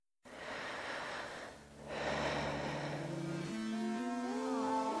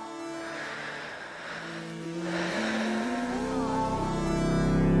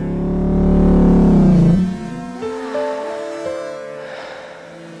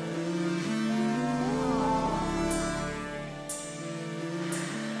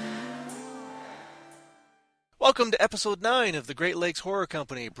Welcome to episode 9 of the Great Lakes Horror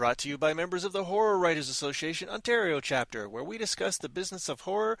Company, brought to you by members of the Horror Writers Association Ontario chapter, where we discuss the business of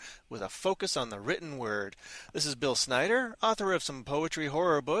horror with a focus on the written word. This is Bill Snyder, author of some poetry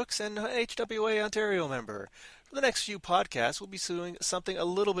horror books and an HWA Ontario member. For the next few podcasts, we'll be doing something a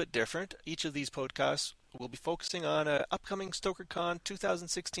little bit different. Each of these podcasts will be focusing on an upcoming StokerCon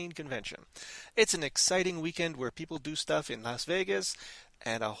 2016 convention. It's an exciting weekend where people do stuff in Las Vegas,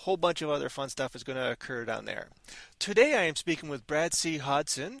 and a whole bunch of other fun stuff is going to occur down there. Today I am speaking with Brad C.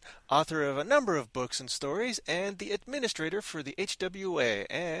 Hodson, author of a number of books and stories, and the administrator for the HWA,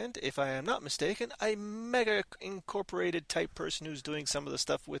 and, if I am not mistaken, a mega incorporated type person who's doing some of the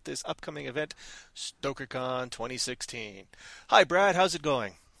stuff with this upcoming event, StokerCon 2016. Hi Brad, how's it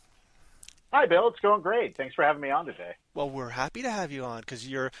going? Hi, Bill. It's going great. Thanks for having me on today. Well, we're happy to have you on because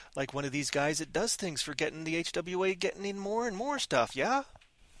you're like one of these guys that does things for getting the HWA getting in more and more stuff, yeah?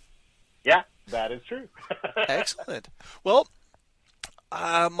 Yeah, that is true. Excellent. Well,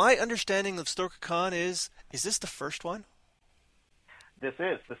 my understanding of StokerCon is this the first one? This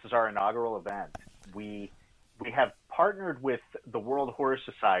is our inaugural event. We have partnered with the World Horror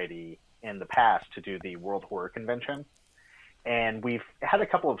Society in the past to do the World Horror Convention, and we've had a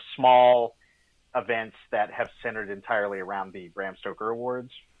couple of small events that have centered entirely around the Bram Stoker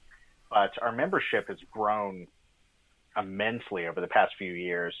Awards, but our membership has grown immensely over the past few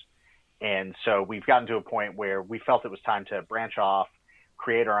years, and so we've gotten to a point where we felt it was time to branch off,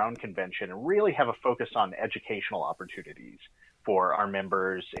 create our own convention, and really have a focus on educational opportunities for our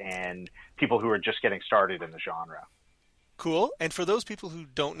members and people who are just getting started in the genre. Cool. And for those people who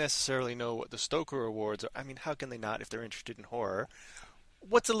don't necessarily know what the Stoker Awards are, I mean, how can they not if they're interested in horror?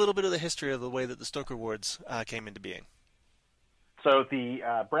 What's a little bit of the history of the way that the Stoker Awards came into being? So the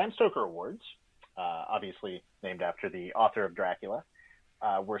Bram Stoker Awards, obviously named after the author of Dracula,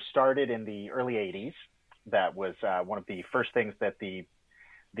 were started in the early 80s. That was one of the first things that the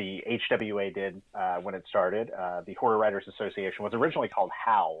HWA did when it started. The Horror Writers Association was originally called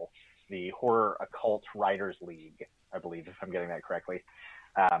HOWL, the Horror Occult Writers League, I believe, if I'm getting that correctly.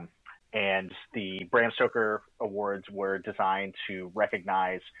 And the Bram Stoker Awards were designed to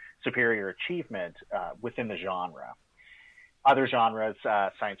recognize superior achievement within the genre. Other genres,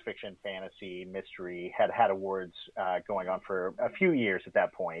 science fiction, fantasy, mystery, had awards going on for a few years at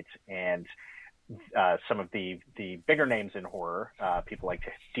that point. And some of the bigger names in horror, people like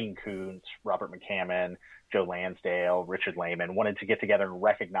Dean Koontz, Robert McCammon, Joe Lansdale, Richard Lehman, wanted to get together and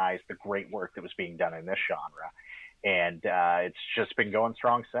recognize the great work that was being done in this genre. And it's just been going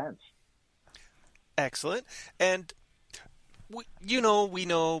strong since. Excellent. And we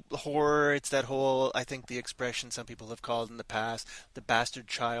know horror. It's that whole, I think the expression some people have called in the past, the bastard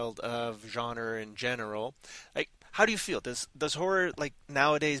child of genre in general. Like, how do you feel? Does horror, like,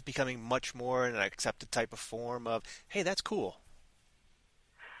 nowadays becoming much more an accepted type of form of, hey, that's cool?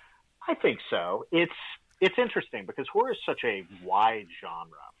 I think so. It's interesting because horror is such a wide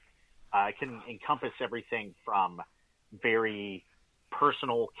genre. It can encompass everything from very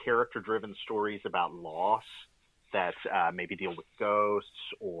personal, character-driven stories about loss that maybe deal with ghosts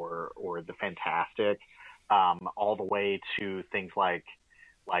or the fantastic, all the way to things like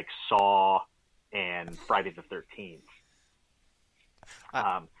Saw and Friday the 13th.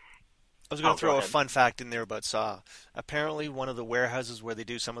 I was going to throw a fun fact in there about Saw. Apparently, one of the warehouses where they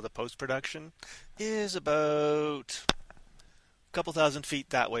do some of the post-production is about a couple thousand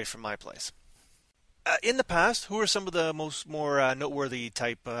feet that way from my place. In the past, who are some of the more noteworthy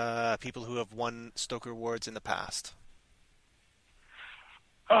type people who have won Stoker Awards in the past?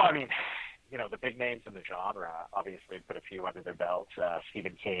 Oh, I mean, the big names in the genre, obviously put a few under their belts.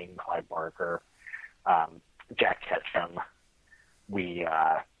 Stephen King, Clive Barker, Jack Ketchum.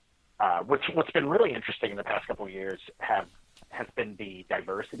 What's been really interesting in the past couple of years has been the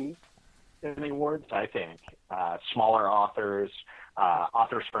diversity in the awards, I think. Smaller authors,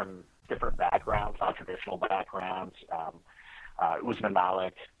 authors from different backgrounds, non-traditional backgrounds. Usman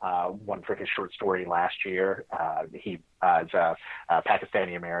Malik won for his short story last year. He is a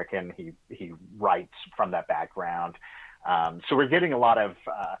Pakistani American. He writes from that background. So we're getting a lot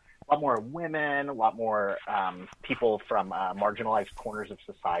more women, a lot more people from marginalized corners of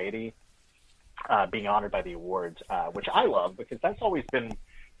society being honored by the awards, which I love because that's always been,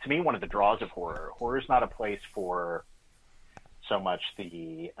 to me, one of the draws of horror. Horror is not a place for so much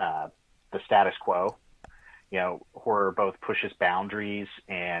the status quo. Horror both pushes boundaries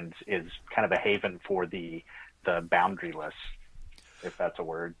and is kind of a haven for the boundaryless, if that's a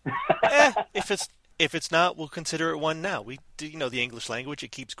word. If it's not, we'll consider it one now. We do, the English language,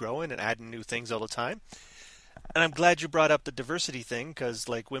 it keeps growing and adding new things all the time. And I'm glad you brought up the diversity thing because,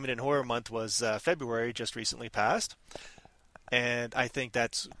 like, Women in Horror Month was February, just recently passed. And I think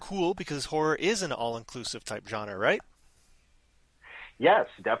that's cool because horror is an all-inclusive type genre, right? Yes,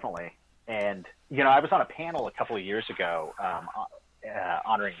 definitely. And I was on a panel a couple of years ago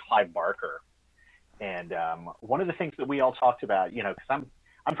honoring Clive Barker, and one of the things that we all talked about, because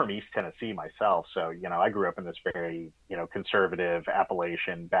I'm from East Tennessee myself, so I grew up in this very conservative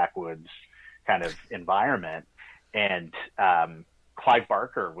Appalachian backwoods kind of environment, and Clive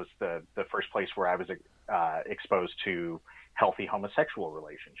Barker was the first place where I was exposed to healthy homosexual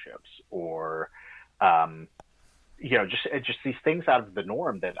relationships, or just these things out of the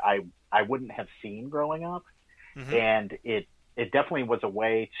norm that I wouldn't have seen growing up. Mm-hmm. And it definitely was a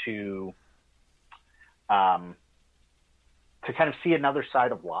way to kind of see another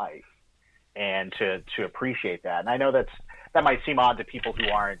side of life and to appreciate that. And I know that might seem odd to people who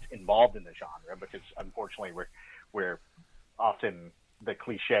aren't involved in the genre, because unfortunately we're often, the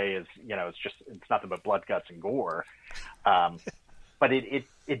cliche is, it's nothing but blood, guts, and gore. But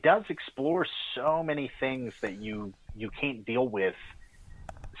it does explore so many things that you can't deal with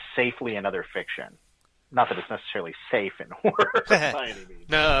safely in other fiction. Not that it's necessarily safe in horror by any means.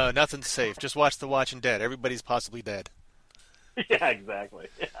 No, nothing's safe. Just watch The Walking Dead. Everybody's possibly dead. Yeah, exactly.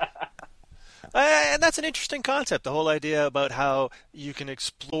 And that's an interesting concept, the whole idea about how you can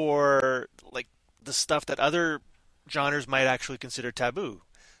explore like the stuff that other genres might actually consider taboo.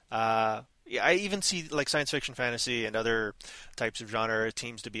 I even see like science fiction, fantasy, and other types of genre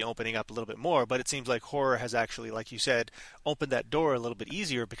teams to be opening up a little bit more, but it seems like horror has actually, like you said, opened that door a little bit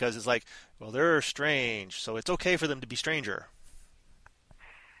easier because it's like, well, they're strange, so it's okay for them to be stranger.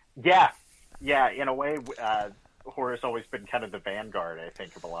 Yeah, in a way, horror has always been kind of the vanguard, I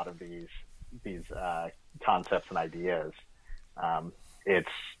think, of a lot of these concepts and ideas. It's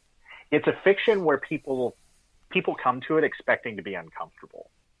a fiction where people come to it expecting to be uncomfortable.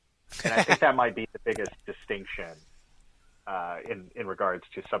 And I think that might be the biggest distinction in regards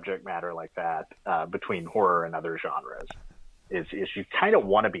to subject matter like that between horror and other genres. Is you kind of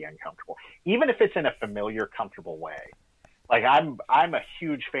want to be uncomfortable, even if it's in a familiar, comfortable way. Like I'm a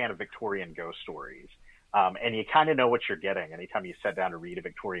huge fan of Victorian ghost stories, and you kind of know what you're getting anytime you sit down to read a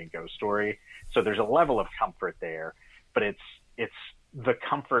Victorian ghost story. So there's a level of comfort there, but it's the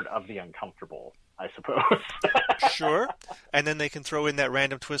comfort of the uncomfortable, I suppose. Sure. And then they can throw in that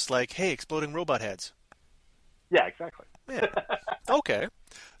random twist like, hey, exploding robot heads. Yeah, exactly. Yeah. Okay.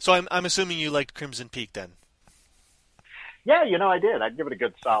 So I'm assuming you liked Crimson Peak then. Yeah, I did. I'd give it a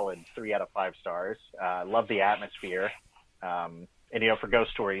good solid 3 out of 5 stars. Love the atmosphere. And for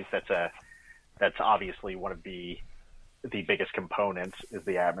ghost stories, that's obviously one of the biggest components is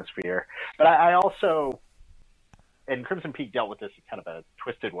the atmosphere. But I also, and Crimson Peak dealt with this in kind of a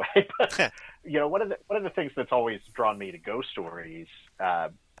twisted way, but one of the things that's always drawn me to ghost stories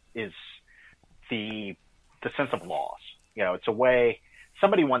is the sense of loss. It's a way.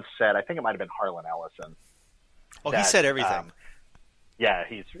 Somebody once said, I think it might have been Harlan Ellison. Oh, he said everything. Yeah,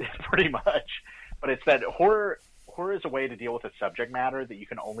 he's pretty much. But it's that horror is a way to deal with a subject matter that you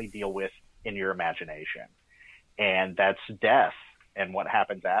can only deal with in your imagination, and that's death and what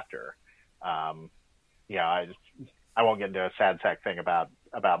happens after. I won't get into a sad sack thing about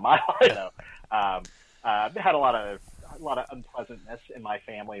my life. I've had a lot of unpleasantness in my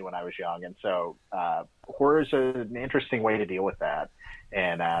family when I was young, and so horror is an interesting way to deal with that.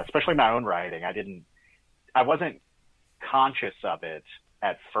 And especially my own writing, I wasn't conscious of it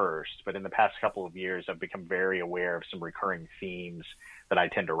at first, but in the past couple of years, I've become very aware of some recurring themes that I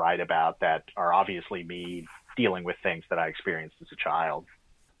tend to write about that are obviously me dealing with things that I experienced as a child.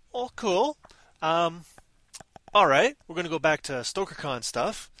 Oh, cool. All right, we're going to go back to StokerCon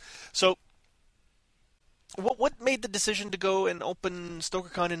stuff. So, what made the decision to go and open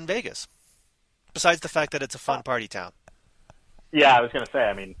StokerCon in Vegas? Besides the fact that it's a fun party town. Yeah, I was going to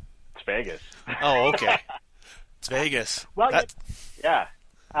say, it's Vegas. Oh, okay. It's Vegas. Well, yeah.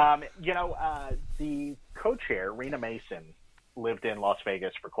 The co-chair, Rena Mason, lived in Las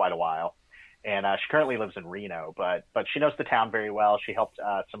Vegas for quite a while, and she currently lives in Reno, but she knows the town very well. She helped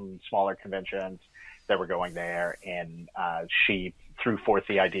some smaller conventions that were going there, and she threw forth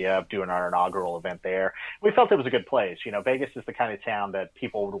the idea of doing our inaugural event there. We felt it was a good place. Vegas is the kind of town that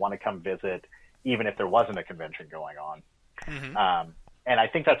people would want to come visit, even if there wasn't a convention going on. Mm-hmm. And I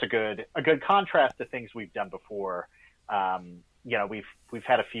think that's a good contrast to things we've done before. We've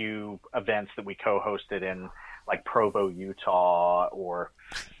had a few events that we co-hosted in like Provo, Utah, or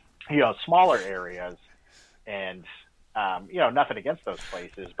smaller areas, and nothing against those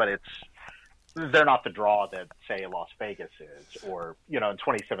places, but they're not the draw that say Las Vegas is, or in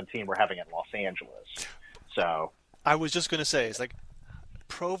 2017 we're having it in Los Angeles. So I was just going to say, it's like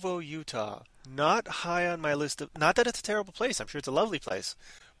Provo, Utah, not high on my list of. Not that it's a terrible place. I'm sure it's a lovely place.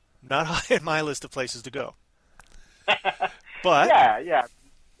 Not high on my list of places to go. But yeah,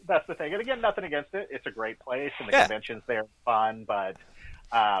 that's the thing. And again, nothing against it. It's a great place, and the conventions there are fun. But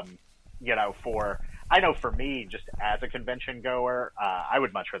I know for me, just as a convention goer, I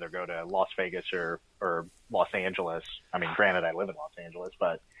would much rather go to Las Vegas or Los Angeles. I mean, granted, I live in Los Angeles,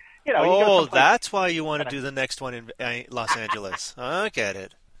 but you go that's why you want to do the next one in Los Angeles. I get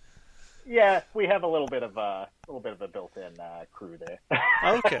it. Yeah, we have a little bit of a built-in crew there.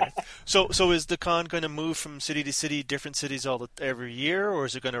 Okay, so is the con going to move from city to city, different cities every year, or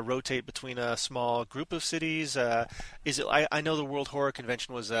is it going to rotate between a small group of cities? Is it? I know the World Horror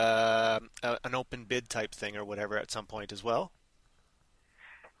Convention was an open bid type thing or whatever at some point as well.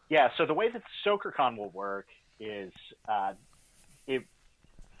 Yeah, so the way that StokerCon will work is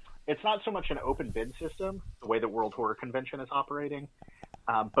it's not so much an open bid system, the way that World Horror Convention is operating.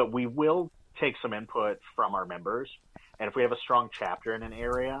 But we will take some input from our members, and if we have a strong chapter in an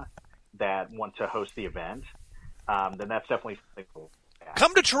area that want to host the event, then that's definitely something cool.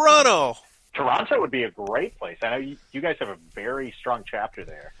 Come to Toronto! Toronto would be a great place. I know you guys have a very strong chapter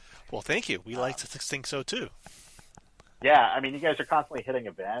there. Well, thank you. We like to think so, too. Yeah, I mean, you guys are constantly hitting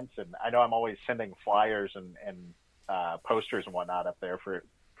events, and I know I'm always sending flyers and posters and whatnot up there for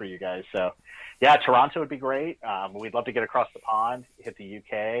you guys. So, yeah, Toronto would be great. We'd love to get across the pond, hit the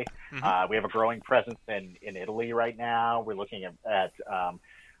UK. Mm-hmm. We have a growing presence in Italy right now. We're looking at some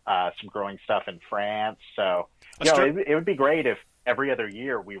growing stuff in France. So, it would be great if every other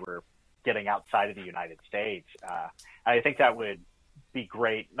year we were getting outside of the United States. I think that would be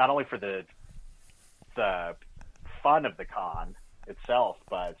great, not only for the fun of the con itself,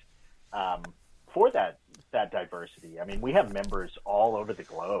 but for that diversity. I mean, we have members all over the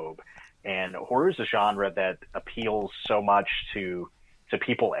globe, and horror is a genre that appeals so much to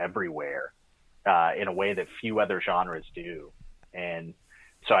people everywhere in a way that few other genres do. And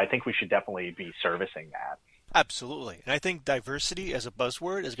so I think we should definitely be servicing that. Absolutely. And I think diversity as a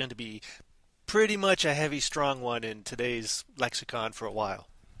buzzword is going to be pretty much a heavy, strong one in today's lexicon for a while.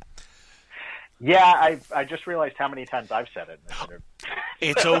 Yeah, I just realized how many times I've said it in this interview.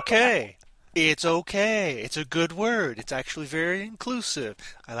 It's okay. It's okay. It's a good word. It's actually very inclusive.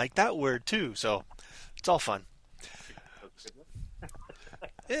 I like that word too. So it's all fun.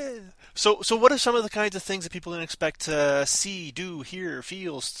 Yeah. So what are some of the kinds of things that people can expect to see, do, hear,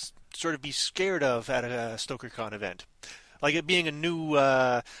 feel, sort of be scared of at a StokerCon event? Like it being a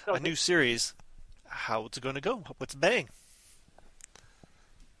new series, how it's going to go? What's the bang?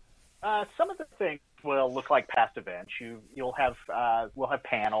 Some of the things will look like past events. We'll have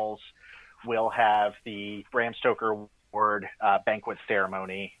panels. We'll have the Bram Stoker Award banquet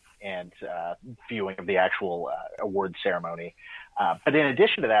ceremony and viewing of the actual award ceremony. But in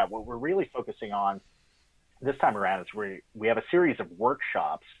addition to that, what we're really focusing on this time around is we have a series of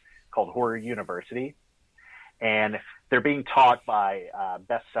workshops called Horror University, and they're being taught by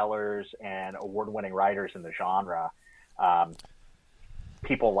bestsellers and award-winning writers in the genre.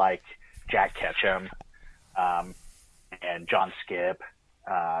 People like Jack Ketchum and John Skip.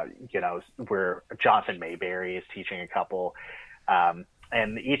 Where Jonathan Mayberry is teaching a couple,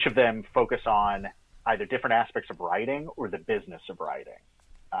 and each of them focus on either different aspects of writing or the business of writing,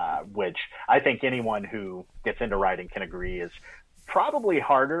 which I think anyone who gets into writing can agree is probably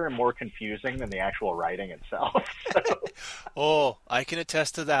harder and more confusing than the actual writing itself. Oh, I can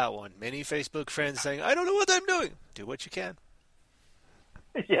attest to that one. Many Facebook friends saying, I don't know what I'm doing. Do what you can.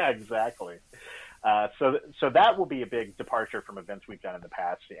 Yeah, exactly. So that will be a big departure from events we've done in the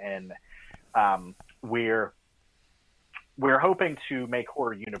past, and we're hoping to make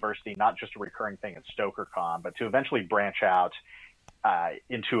Horror University not just a recurring thing at StokerCon, but to eventually branch out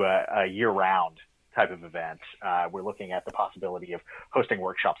into a year-round type of event. We're looking at the possibility of hosting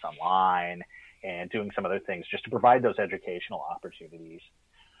workshops online and doing some other things just to provide those educational opportunities.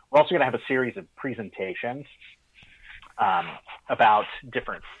 We're also going to have a series of presentations about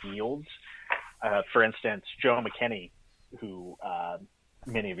different fields. For instance, Joe McKinney, who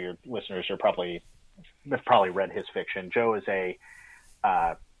many of your listeners have probably read his fiction. Joe is a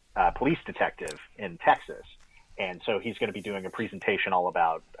police detective in Texas, and so he's going to be doing a presentation all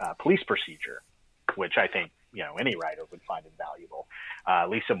about police procedure, which I think any writer would find invaluable.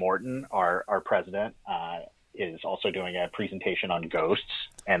 Lisa Morton, our president, is also doing a presentation on ghosts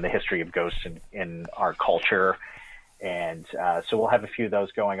and the history of ghosts in our culture. And so we'll have a few of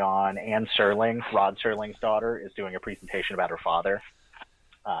those going on. Anne Serling, Rod Serling's daughter, is doing a presentation about her father.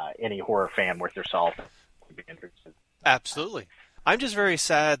 Any horror fan worth their salt would be interested. Absolutely. I'm just very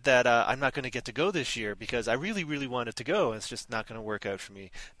sad that I'm not going to get to go this year because I really, really wanted to go, and it's just not going to work out for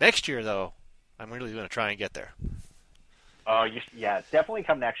me. Next year, though, I'm really going to try and get there. Oh, yeah, definitely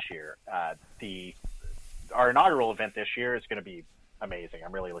come next year. Our inaugural event this year is going to be amazing.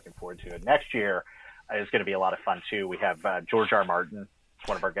 I'm really looking forward to it. Next year is going to be a lot of fun too. We have George R. Martin,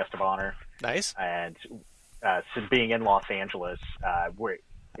 one of our guests of honor. Nice. And since being in Los Angeles,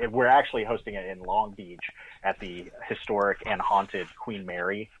 we're actually hosting it in Long Beach at the historic and haunted Queen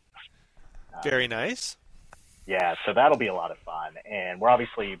Mary. Very nice. Yeah, so that'll be a lot of fun. And we're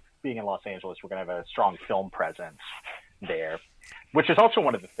obviously, being in Los Angeles, we're going to have a strong film presence there, which is also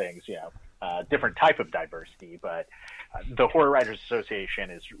one of the things, different type of diversity, but the Horror Writers Association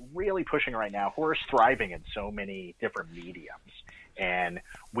is really pushing right now. Horror's thriving in so many different mediums, and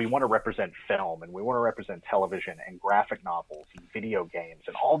we want to represent film, and we want to represent television and graphic novels and video games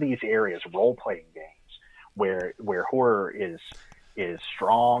and all these areas, role-playing games, where horror is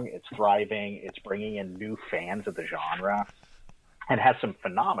strong, it's thriving, it's bringing in new fans of the genre, and has some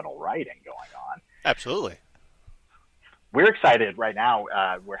phenomenal writing going on. Absolutely. We're excited right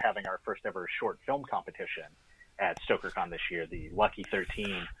now. We're having our first ever short film competition at StokerCon this year, the Lucky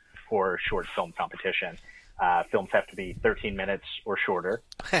 13 horror short film competition. Films have to be 13 minutes or shorter.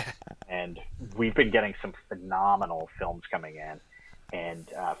 And we've been getting some phenomenal films coming in.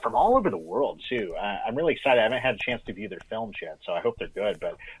 And from all over the world, too. I'm really excited. I haven't had a chance to view their films yet, so I hope they're good.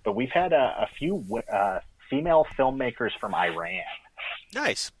 But we've had a few female filmmakers from Iran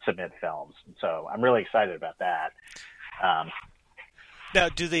submit films. So I'm really excited about that. Now,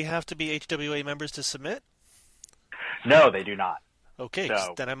 do they have to be HWA members to submit? No, they do not. Okay,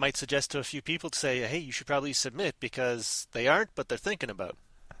 so then I might suggest to a few people to say, hey, you should probably submit because they aren't, but they're thinking about.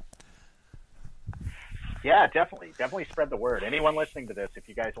 Yeah, definitely. Definitely spread the word. Anyone listening to this, if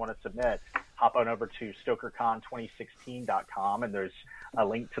you guys want to submit, hop on over to StokerCon2016.com, and there's a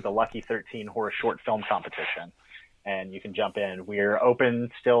link to the Lucky 13 Horror Short Film Competition, and you can jump in. We're open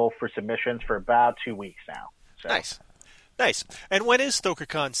still for submissions for about 2 weeks now. So. Nice. And when is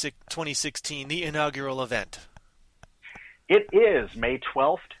StokerCon 2016, the inaugural event? It is May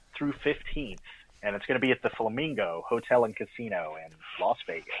 12th through 15th, and it's going to be at the Flamingo Hotel and Casino in Las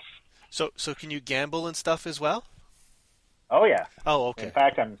Vegas. So can you gamble and stuff as well? Oh, yeah. Oh, okay. In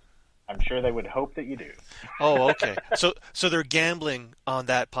fact, I'm sure they would hope that you do. Oh, okay. So they're gambling on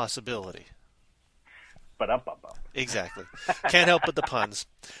that possibility. But Exactly. Can't help but the puns.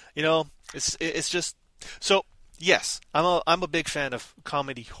 It's just so. Yes, I'm a big fan of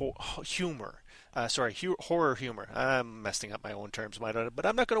comedy humor. Horror humor. I'm messing up my own terms, but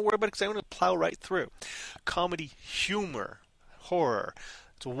I'm not going to worry about it because I'm going to plow right through. Comedy humor, horror.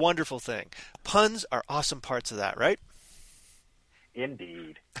 It's a wonderful thing. Puns are awesome parts of that, right?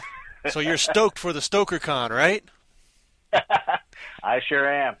 Indeed. So you're stoked for the StokerCon, right? I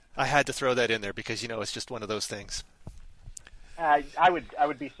sure am. I had to throw that in there because it's just one of those things. I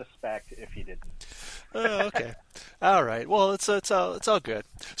would be suspect if you didn't. Oh, okay. All right. Well, it's all good.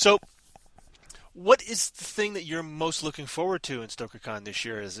 So, what is the thing that you're most looking forward to in StokerCon this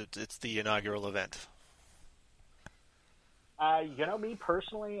year? It's the inaugural event? Me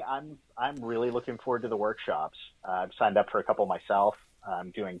personally, I'm really looking forward to the workshops. I've signed up for a couple myself.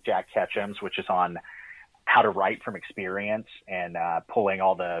 I'm doing Jack Ketchum's, which is on how to write from experience and pulling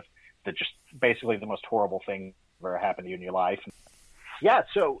all the just basically the most horrible thing that ever happened to you in your life. Yeah,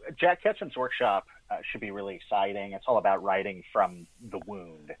 so Jack Ketchum's workshop should be really exciting. It's all about writing from the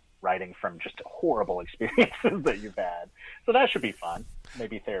wound, writing from just horrible experiences that you've had. So that should be fun,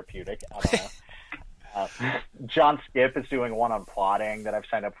 maybe therapeutic. I don't know. John Skip is doing one on plotting that I've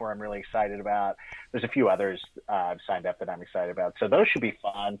signed up for. I'm really excited about. There's a few others I've signed up that I'm excited about. So those should be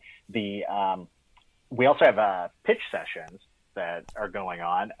fun. We also have pitch sessions that are going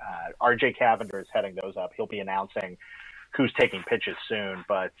on. RJ Cavender is heading those up. He'll be announcing who's taking pitches soon,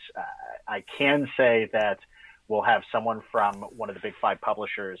 but I can say that we'll have someone from one of the big 5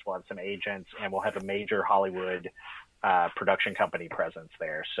 publishers, we'll have some agents, and we'll have a major Hollywood production company presence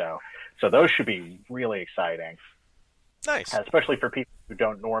there. So those should be really exciting. Nice. Especially for people who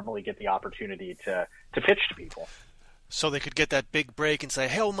don't normally get the opportunity to pitch to people. So they could get that big break and say,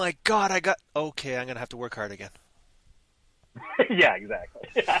 hey, oh my God, I'm going to have to work hard again. Yeah,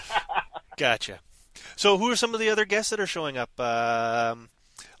 exactly. Gotcha. So who are some of the other guests that are showing up? The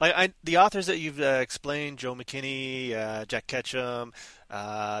authors that you've explained, Joe McKinney, Jack Ketchum,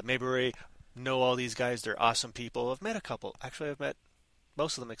 Mayberry, know all these guys. They're awesome people. I've met a couple. Actually, I've met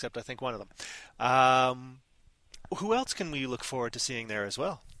most of them except I think one of them. Who else can we look forward to seeing there as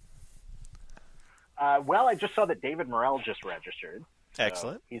well? Well, I just saw that David Morrell just registered. So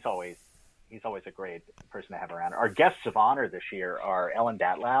excellent. He's always He's always a great person to have around. Our guests of honor this year are Ellen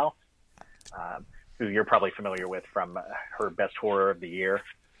Datlow, who you're probably familiar with from her Best Horror of the Year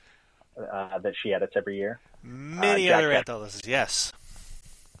that she edits every year. Many other anthologies, yes.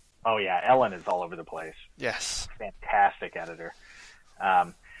 Oh, yeah. Ellen is all over the place. Yes. Fantastic editor.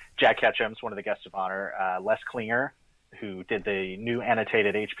 Jack Ketchum's one of the guests of honor. Les Klinger, who did the new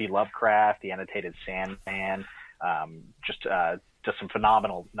annotated H.P. Lovecraft, the annotated Sandman, just some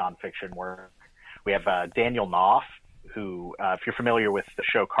phenomenal nonfiction work. We have Daniel Knopf, who, if you're familiar with the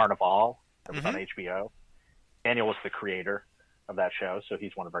show Carnival that was on HBO, Daniel was the creator of that show, so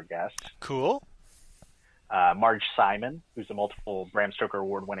he's one of our guests. Cool. Marge Simon, who's a multiple Bram Stoker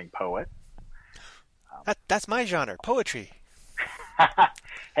award-winning poet. That's my genre, poetry.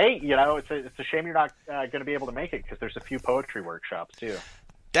 Hey, it's a shame you're not going to be able to make it because there's a few poetry workshops too.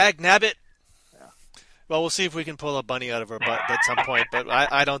 Dag nabbit. Yeah. Well, we'll see if we can pull a bunny out of our butt at some point, but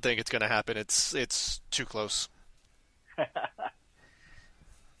I don't think it's going to happen. It's too close.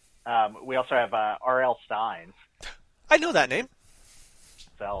 We also have R.L. Stein. I know that name.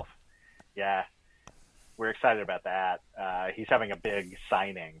 Self. Yeah. We're excited about that. He's having a big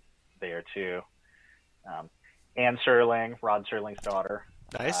signing there too. Anne Serling, Rod Serling's daughter.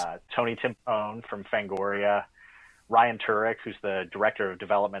 Nice. Tony Timpone from Fangoria. Ryan Turek, who's the director of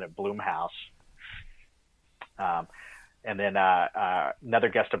development at Blumhouse. And then another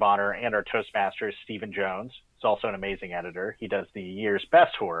guest of honor and our Toastmaster is Stephen Jones. He's also an amazing editor. He does the year's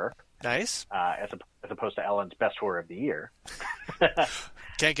best horror. Nice. As opposed to Ellen's best horror of the year.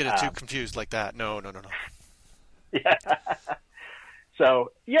 Can't get it too confused like that. No. Yeah.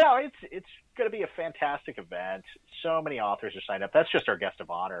 So, it's going to be a fantastic event. So many authors are signed up. That's just our guest of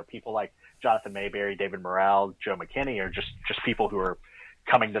honor. People like Jonathan Mayberry, David Morrell, Joe McKinney are just people who are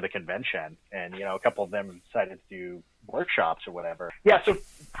coming to the convention. And, a couple of them decided to do workshops or whatever. Yeah, so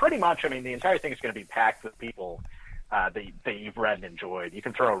pretty much, the entire thing is going to be packed with people that you've read and enjoyed. You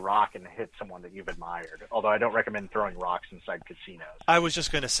can throw a rock and hit someone that you've admired, although I don't recommend throwing rocks inside casinos. I was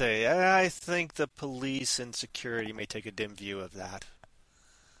just going to say, I think the police and security may take a dim view of that.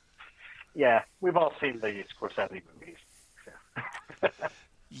 Yeah, we've all seen the Scorsese movies. So.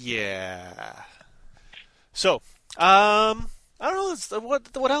 Yeah. So, I don't know,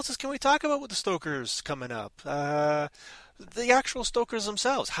 what else can we talk about with the Stokers coming up? The actual Stokers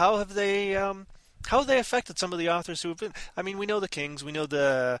themselves, how have they affected some of the authors who have been? We know the Kings, we know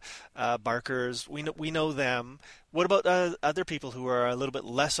the Barkers, we know them. What about other people who are a little bit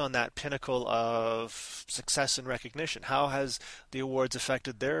less on that pinnacle of success and recognition? How has the awards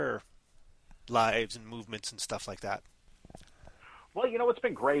affected their lives and movements and stuff like that? Well, what's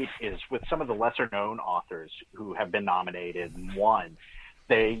been great is with some of the lesser-known authors who have been nominated and won,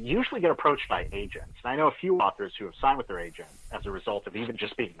 they usually get approached by agents. And I know a few authors who have signed with their agent as a result of even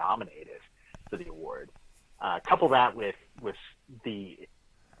just being nominated for the award. Couple that with the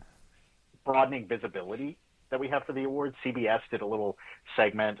broadening visibility that we have for the awards. CBS did a little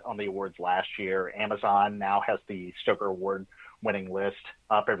segment on the awards last year. Amazon now has the Stoker Award winning list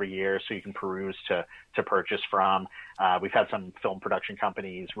up every year so you can peruse to purchase from. We've had some film production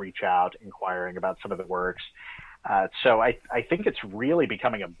companies reach out inquiring about some of the works. So I think it's really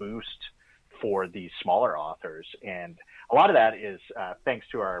becoming a boost for these smaller authors. And a lot of that is thanks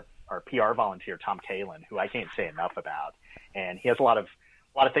to our PR volunteer, Tom Kalin, who I can't say enough about. And he has a lot of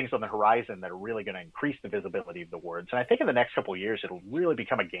things on the horizon that are really going to increase the visibility of the awards. And I think in the next couple of years, it'll really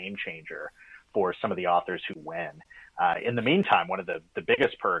become a game changer for some of the authors who win. In the meantime, one of the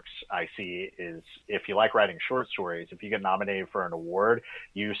biggest perks I see is if you like writing short stories, if you get nominated for an award,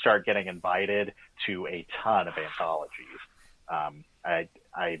 you start getting invited to a ton of anthologies.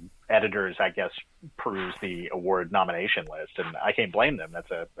 Editors, I guess, peruse the award nomination list, and I can't blame them.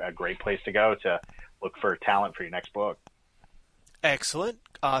 That's a great place to go to look for talent for your next book. Excellent.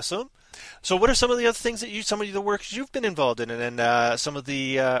 Awesome. So what are some of the other things that some of the works you've been involved in, and some of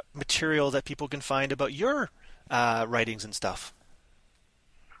the material that people can find about your writings and stuff?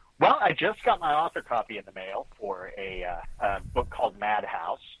 Well, I just got my author copy in the mail for a book called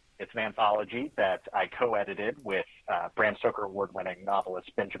Madhouse. It's an anthology that I co-edited with Bram Stoker award-winning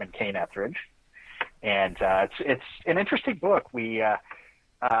novelist Benjamin Kane Etheridge. And it's an interesting book. We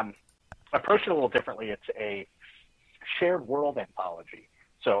approached it a little differently. It's a shared world anthology.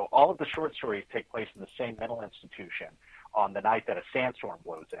 So all of the short stories take place in the same mental institution on the night that a sandstorm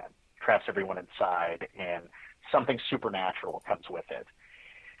blows in, traps everyone inside, and something supernatural comes with it.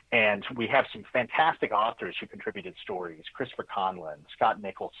 And we have some fantastic authors who contributed stories: Christopher Conlon, Scott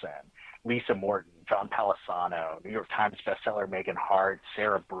Nicholson, Lisa Morton, John Palisano, New York Times bestseller Megan Hart,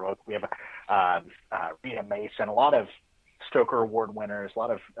 Sarah Brooke. We have Rita Mason, a lot of Stoker Award winners, a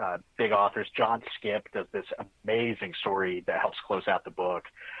lot of big authors. John Skip does this amazing story that helps close out the book.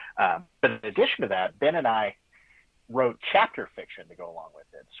 But in addition to that, Ben and I wrote chapter fiction to go along with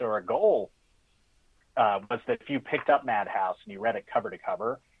it. So our goal was that if you picked up Madhouse and you read it cover to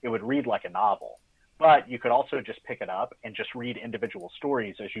cover, it would read like a novel. But you could also just pick it up and just read individual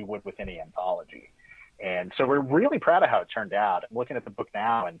stories as you would with any anthology. And so we're really proud of how it turned out. I'm looking at the book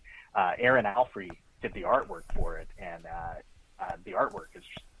now, and Aaron Alfrey did the artwork for it, and the artwork is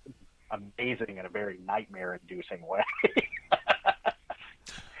just amazing in a very nightmare-inducing way.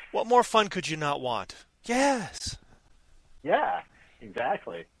 What more fun could you not want? Yes. Yeah,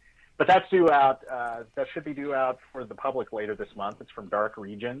 exactly. But that's due out. That should be due out for the public later this month. It's from Dark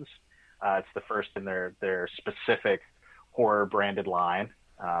Regions. It's the first in their specific horror branded line.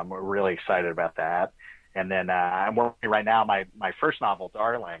 We're really excited about that. And then I'm working right now. My first novel,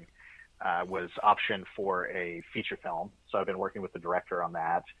 Darling, was optioned for a feature film. So I've been working with the director on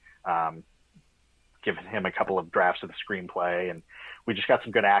that, giving him a couple of drafts of the screenplay. And we just got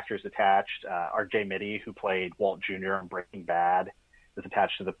some good actors attached. R.J. Mitty, who played Walt Jr. in Breaking Bad, is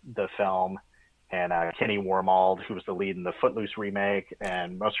attached to the film. And Kenny Wormald, who was the lead in the Footloose remake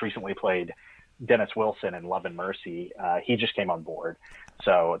and most recently played Dennis Wilson in Love and Mercy, he just came on board.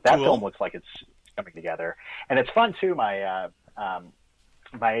 So that film looks like it's coming together. And it's fun, too. My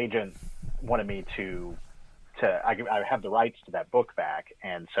agent wanted me I have the rights to that book back,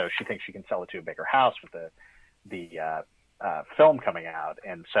 and so she thinks she can sell it to a bigger house with the film coming out.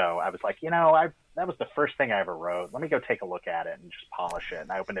 And so I was like, that was the first thing I ever wrote. Let me go take a look at it and just polish it. And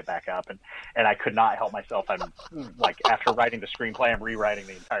I opened it back up, and I could not help myself. I'm like, after writing the screenplay, I'm rewriting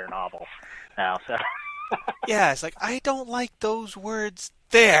the entire novel now. So yeah, it's like, I don't like those words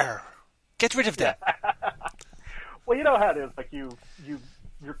there. Get rid of them. Well, you know how it is. Like you're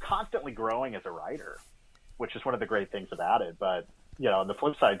constantly growing as a writer, which is one of the great things about it. But on the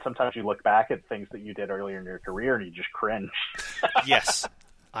flip side, sometimes you look back at things that you did earlier in your career and you just cringe. Yes,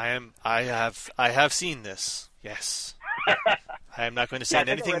 I have seen this. Yes, I am not going to say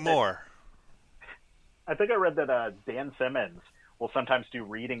anything more. I think I read that Dan Simmons will sometimes do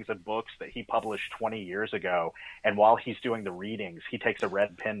readings of books that he published 20 years ago, and while he's doing the readings, he takes a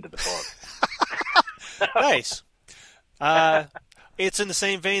red pen to the book. Nice. It's in the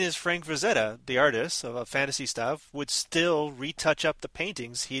same vein as Frank Frazetta, the artist of fantasy stuff, would still retouch up the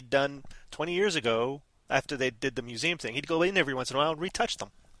paintings he'd done 20 years ago after they did the museum thing. He'd go in every once in a while and retouch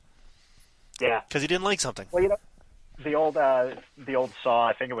them. Yeah. Because he didn't like something. Well, the old saw,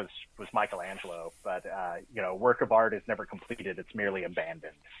 I think it was Michelangelo, but work of art is never completed, it's merely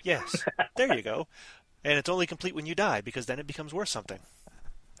abandoned. Yes. There you go. And it's only complete when you die, because then it becomes worth something.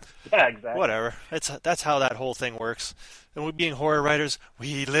 Yeah, exactly. Whatever. That's how that whole thing works. And we being horror writers,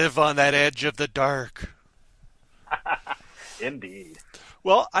 we live on that edge of the dark. Indeed.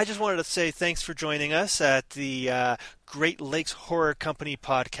 Well, I just wanted to say thanks for joining us at the Great Lakes Horror Company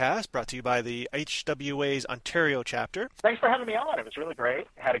podcast, brought to you by the HWA's Ontario chapter. Thanks for having me on. It was really great.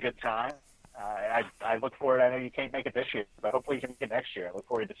 I had a good time. I look forward. I know you can't make it this year, but hopefully you can make it next year. I look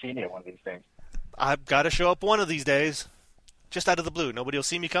forward to seeing you at one of these things. I've got to show up one of these days. Just out of the blue. Nobody will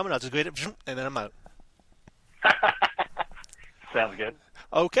see me coming. I'll just go and then I'm out. Sounds good.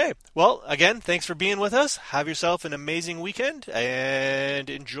 Okay. Well, again, thanks for being with us. Have yourself an amazing weekend and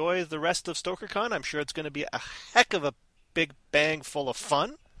enjoy the rest of StokerCon. I'm sure it's going to be a heck of a big bang full of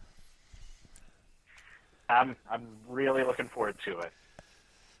fun. I'm really looking forward to it.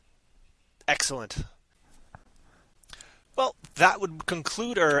 Excellent. Well, that would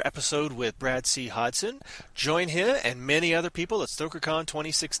conclude our episode with Brad C. Hodson. Join him and many other people at StokerCon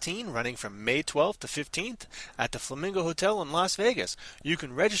 2016, running from May 12th to 15th at the Flamingo Hotel in Las Vegas. You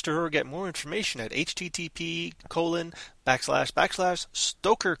can register or get more information at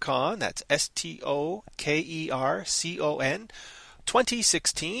http://StokerCon, that's STOKERCON,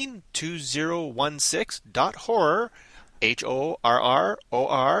 2016 2016.horror,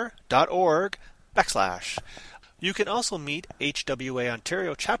 HORROR.org/. You can also meet HWA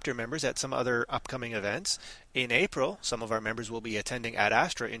Ontario chapter members at some other upcoming events. In April, some of our members will be attending Ad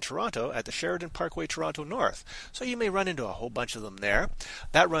Astra in Toronto at the Sheridan Parkway, Toronto North. So you may run into a whole bunch of them there.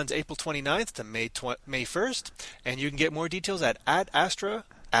 That runs April 29th to May 1st, and you can get more details at Ad Astra,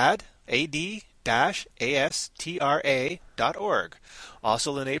 ad-astra.ca globetrotters.org.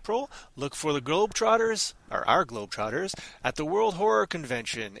 Also in April, look for the Globetrotters, or our Globetrotters, at the World Horror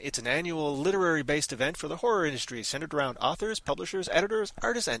Convention. It's an annual literary-based event for the horror industry centered around authors, publishers, editors,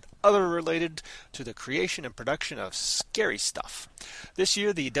 artists, and other related to the creation and production of scary stuff. This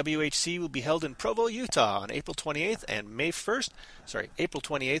year, the WHC will be held in Provo, Utah on April 28th April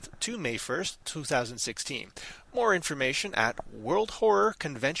 28th to May 1st, 2016. More information at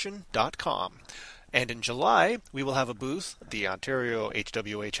worldhorrorconvention.com. And in July, we will have a booth, the Ontario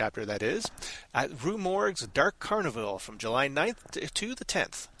HWA chapter that is, at Rue Morgue's Dark Carnival from July 9th to the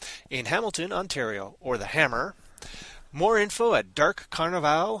 10th in Hamilton, Ontario, or the Hammer. More info at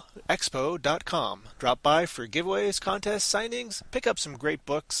darkcarnivalexpo.com. Drop by for giveaways, contests, signings, pick up some great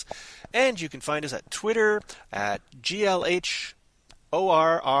books, and you can find us at Twitter at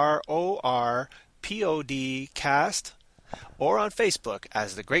GLHORRORPODcast, or on Facebook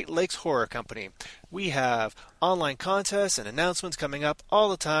as the Great Lakes Horror Company. We have online contests and announcements coming up all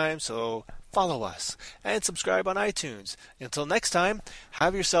the time, so follow us and subscribe on iTunes. Until next time,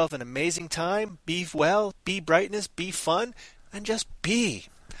 have yourself an amazing time. Be well, be brightness, be fun, and just be.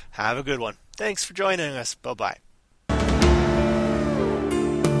 Have a good one. Thanks for joining us. Bye-bye.